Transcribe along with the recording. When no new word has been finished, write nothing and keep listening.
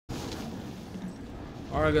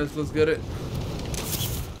Alright guys, let's get it.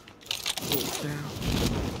 Oh, damn.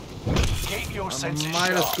 Keep your senses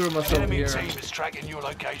might have sharp. screwed myself An enemy here. team is tracking your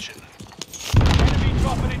location. Enemy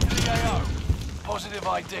dropping into the AO. Positive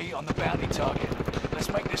ID on the bounty target. Let's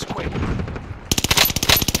make this quick.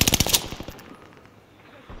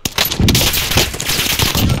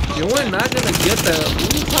 You ain't not gonna get that.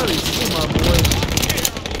 You probably see my boy.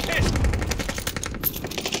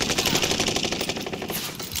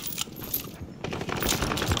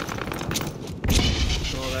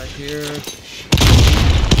 Here.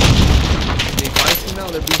 They fighting now?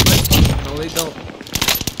 They're being fighting. No, they don't.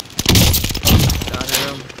 Got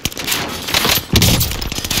him.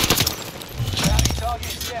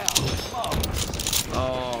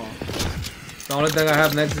 Oh. The only thing I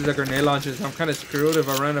have next is the grenade launchers. I'm kind of screwed if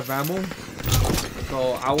I run out of ammo.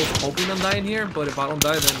 So I was hoping I'm dying here, but if I don't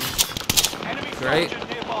die, then great.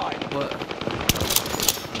 But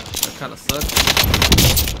that kind of sucks.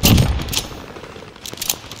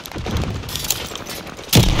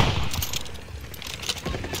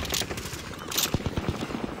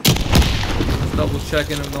 Double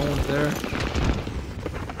checking if no one's there.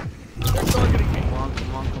 Come on,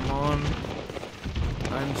 come on, come on.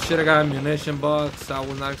 I should have got a munition box. I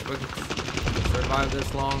was not expecting to survive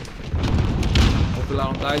this long. Hopefully I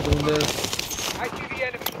don't die doing this.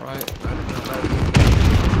 Right.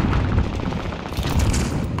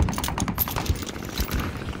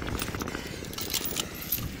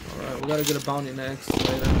 Alright, we gotta get a bounty next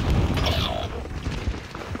later.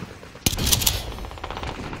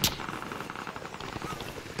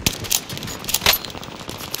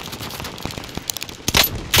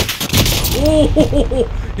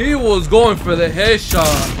 Oh, he was going for the headshot.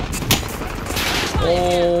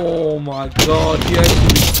 Oh my god, he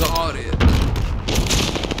actually got it.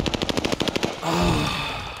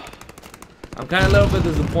 I'm kind of a little bit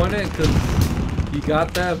disappointed because he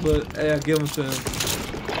got that, but hey, I give him to him.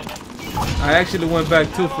 I actually went back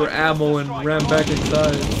too for ammo and ran back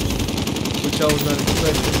inside, which I was not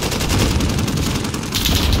expecting.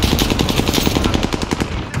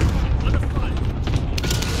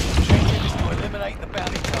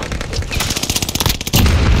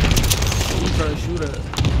 Trying to shoot at.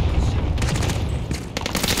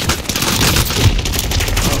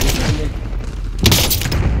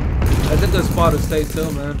 That's a good spot to stay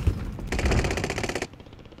still, man.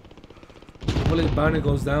 Hopefully the bounty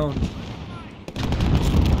goes down.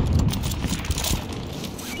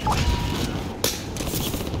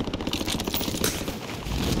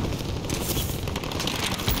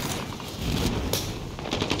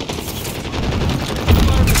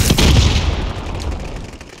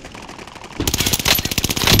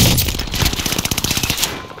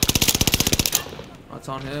 That's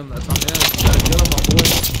on him, that's on him. You gotta kill him, my boy.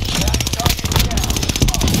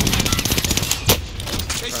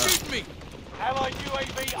 They shoot me! Allied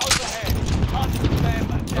UAV overhead.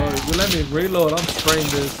 Oh, you let me reload. I'm spraying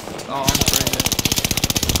this. Oh, I'm spraying it.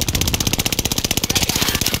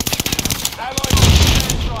 Allied UAV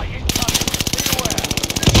strike incoming.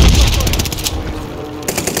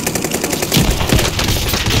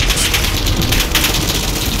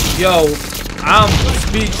 Yo, I'm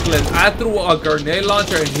speechless. I threw a grenade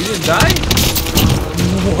launcher and he didn't die?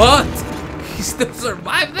 What? He still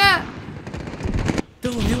survived that?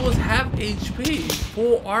 Dude, he was half HP,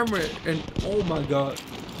 full armor, and oh my god.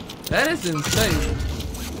 That is insane.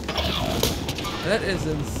 That is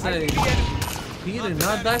insane. He did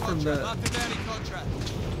not die from that.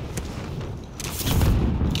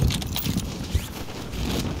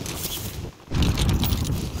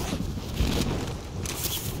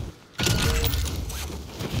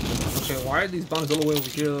 Okay, why are these bombs all the way over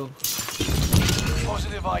here?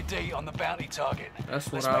 Positive ID on the bounty target. That's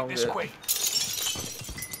what Let's I make don't this get. quick.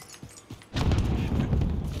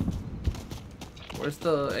 Where's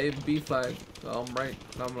the A B flag? Oh, I'm right.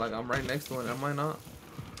 I'm right next to it. Am I not?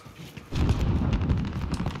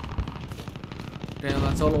 Damn,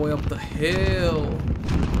 that's all the way up the hill.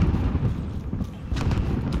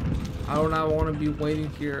 I do not want to be waiting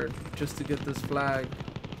here just to get this flag.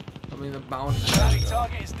 I mean the bounty. Bounty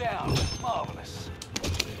target is down. Marvelous.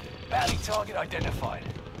 Bounty target identified.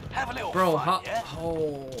 Have a little Bro, fun, yeah?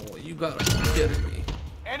 oh, you gotta be kidding me.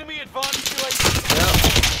 Enemy advantage UAV.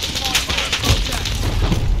 Yep.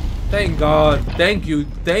 Thank God.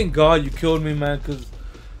 Thank God you killed me, man, because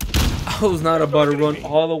I was not about to run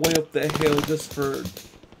all the way up the hill just for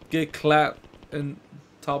get clapped in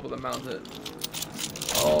top of the mountain.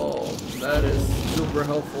 Oh, that is super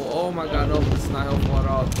helpful. Oh my God, no, it's not helpful at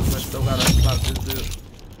all because I still gotta clap this dude.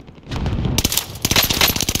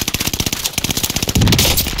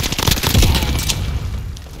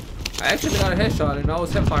 I actually got a headshot and I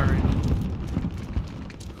was hip firing.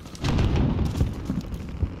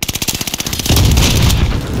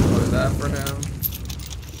 That for him.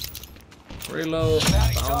 Reload.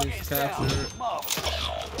 Bounties captured.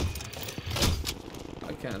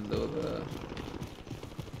 I can't do that.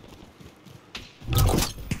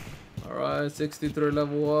 Alright, 63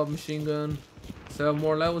 level up, machine gun. 7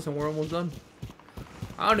 more levels and we're almost done.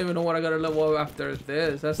 I don't even know what I gotta level up after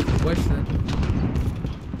this. That's the question.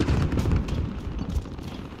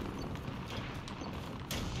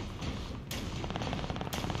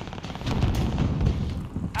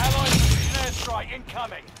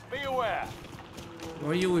 Incoming. Be aware.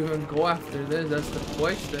 Where you even go after this? That's the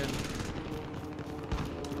question.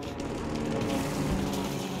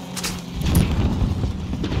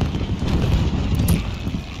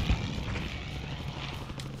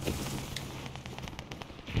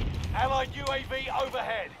 Allied UAV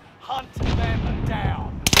overhead. Hunt them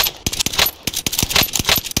down.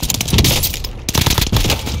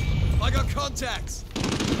 I got contacts.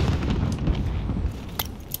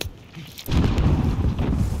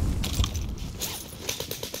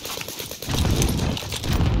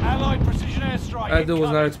 Allied precision airstrike. That dude was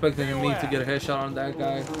not expecting me to get a headshot on that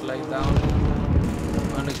guy. Laid down.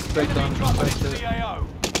 Unexpected. Unexpected.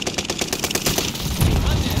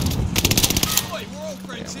 Wait, we're all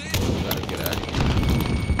friends here. Gotta get out of here.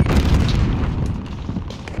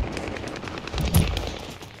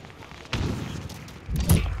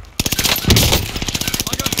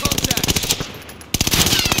 I got contacts.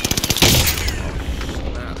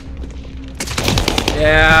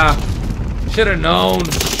 Yeah. Should have known.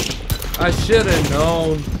 I should have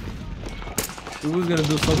known. He was gonna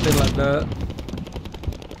do something like that.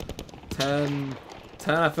 10.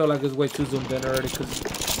 I feel like it's way too zoomed in already because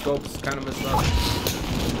scope's kind of messed up.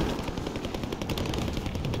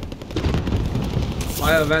 If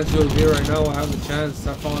I advance UAV right now, I have a chance.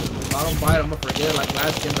 If I don't buy it, I'm gonna forget like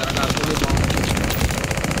last game that I got a fully bomb.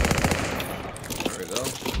 There we go.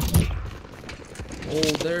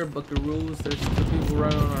 Oh, there, buckaroos. There's 2 people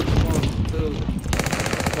right on our spawn, too.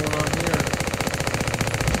 What's going on here?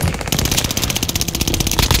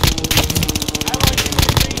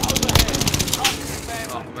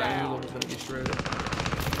 Oh, man, he's almost gonna get shredded.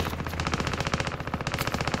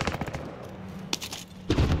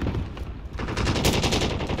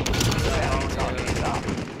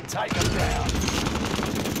 Take him down.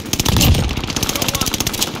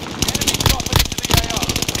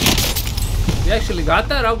 He actually got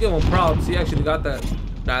that? I'll give him props. He actually got that.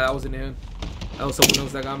 Nah, that wasn't him. That was someone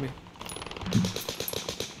else that got me.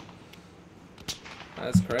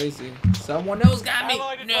 That's crazy. Someone else got me.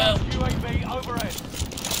 No.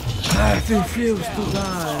 I refuse to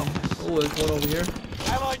die. Oh, there's one over here.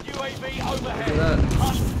 Allied UAV overhead. Look at that.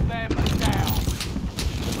 Hunt them down.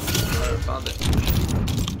 Alright, found it.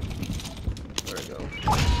 There we go.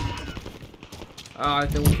 I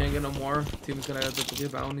think we can't get no more. Team's gonna have to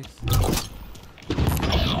get bounties.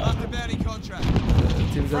 Not the bounty contract.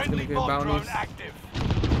 Team's that's gonna get bounties. Active.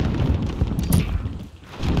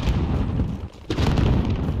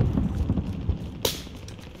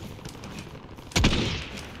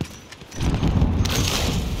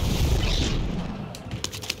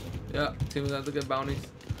 Yeah, teams have to get bounties.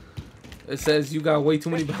 It says you got way too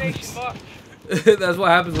many bounties. That's what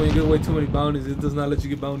happens when you get way too many bounties. It does not let you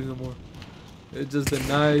get bounties no more. It just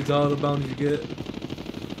denies all the bounties you get.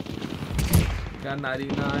 Got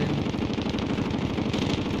 99.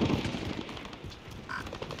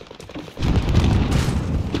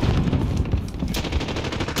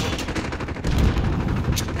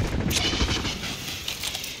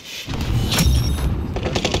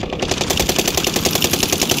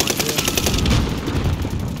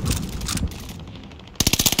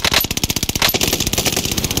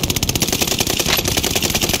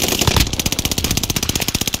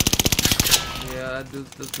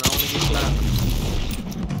 Does not want to get slapped.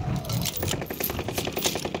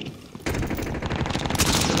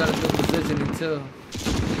 Still got a good positioning too.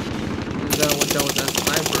 You gotta watch out with that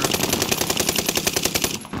sniper.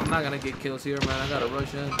 I'm not gonna get kills here, man. I gotta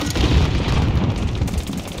rush in.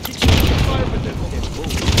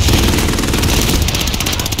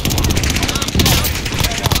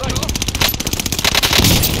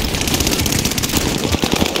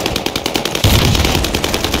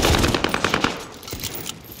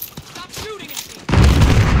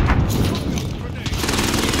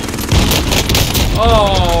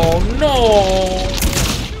 Oh no!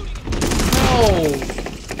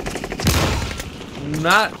 No!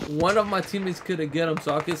 Not one of my teammates could have get him,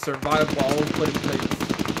 so I could survive while I was putting plates.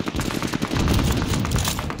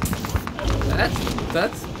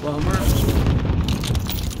 That's bummer.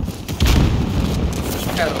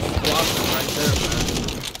 had a swap right there, man.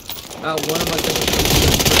 Not one of my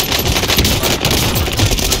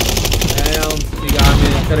damn, he got me.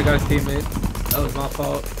 I could have got his teammate. That was my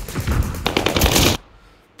fault.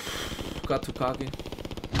 Got too cocky.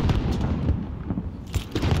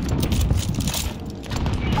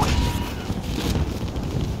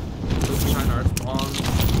 Still behind our spawn.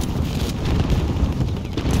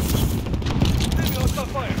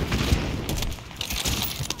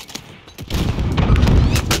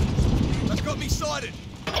 That's got me sighted.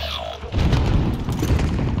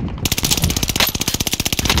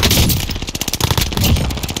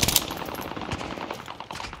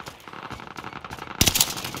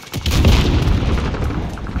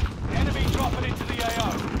 Enemy dropping into the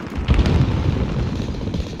AO.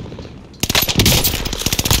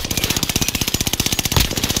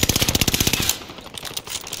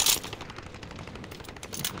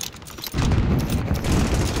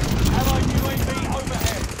 Allied UAV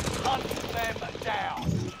overhead. Hunt them down.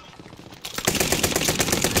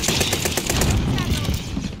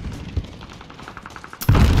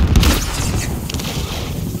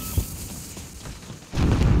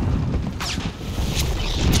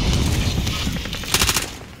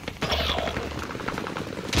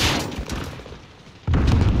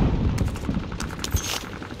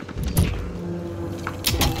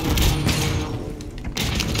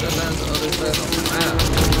 That man's the other side of the map.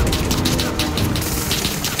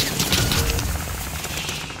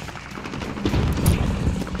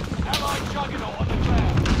 Allied juggernaut on the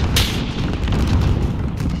ground.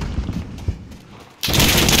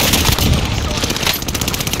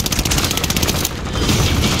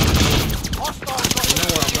 Hostile They know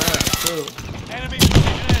where I'm at, too. enemy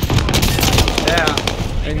position. Yeah,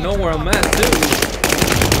 they know where I'm at, too.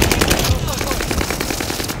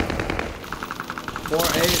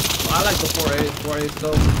 4-8. I like the 4-8. 4-8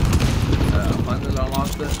 though. Finally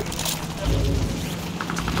unlocked it.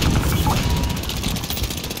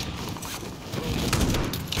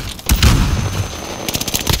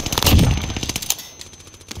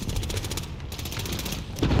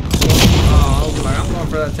 Oh, I was like, I'm going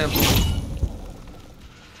for that temple.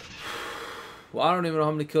 Well, I don't even know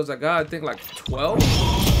how many kills I got. I think like 12.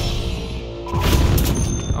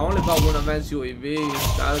 I only bought one advanced UAV.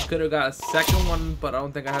 I could have got a second one, but I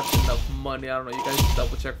don't think I have enough money. I don't know. You guys can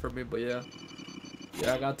double check for me, but yeah.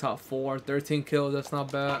 Yeah, I got top 4. 13 kills. That's not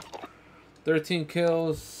bad. 13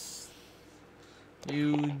 kills.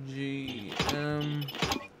 UGM.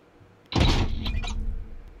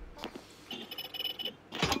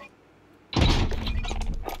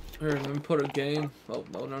 Here, let me put a game. Oh,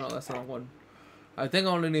 no, that's the wrong one. I think I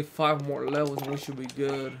only need 5 more levels and we should be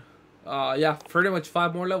good. Yeah, pretty much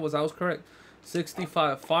 5 more levels. I was correct.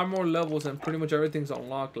 65. 5 more levels and pretty much everything's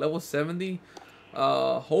unlocked. Level 70.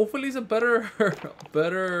 Hopefully it's a better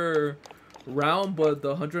better round, but the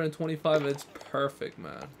 125 it's perfect,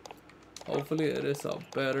 man. Hopefully it is a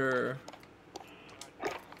better.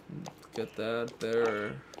 Get that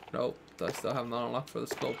there. Nope, I still have not unlocked for the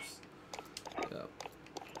scopes. Yeah.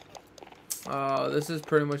 This is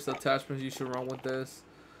pretty much the attachments you should run with this.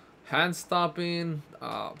 Hand stopping,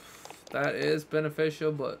 that is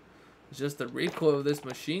beneficial, but just the recoil of this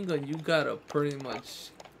machine gun, you gotta pretty much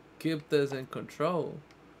keep this in control.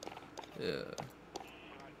 Yeah.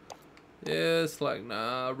 Yeah, it's like,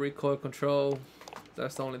 nah, recoil control,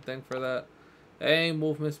 that's the only thing for that. Aim,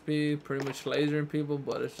 movement speed, pretty much lasering people,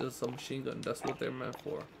 but it's just a machine gun. That's what they're meant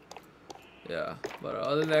for. Yeah, but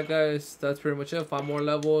other than that, guys, that's pretty much it. 5 more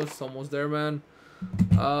levels, almost there, man.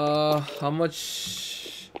 How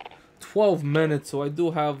much? 12 minutes. So I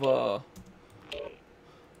do have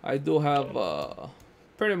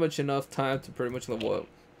pretty much enough time to pretty much level up.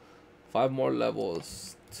 5 more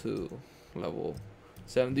levels to level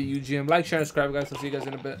 70 UGM. Like, share, and subscribe, guys. I'll see you guys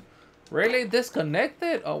in a bit. Really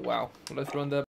disconnected? Oh wow. Let's run that.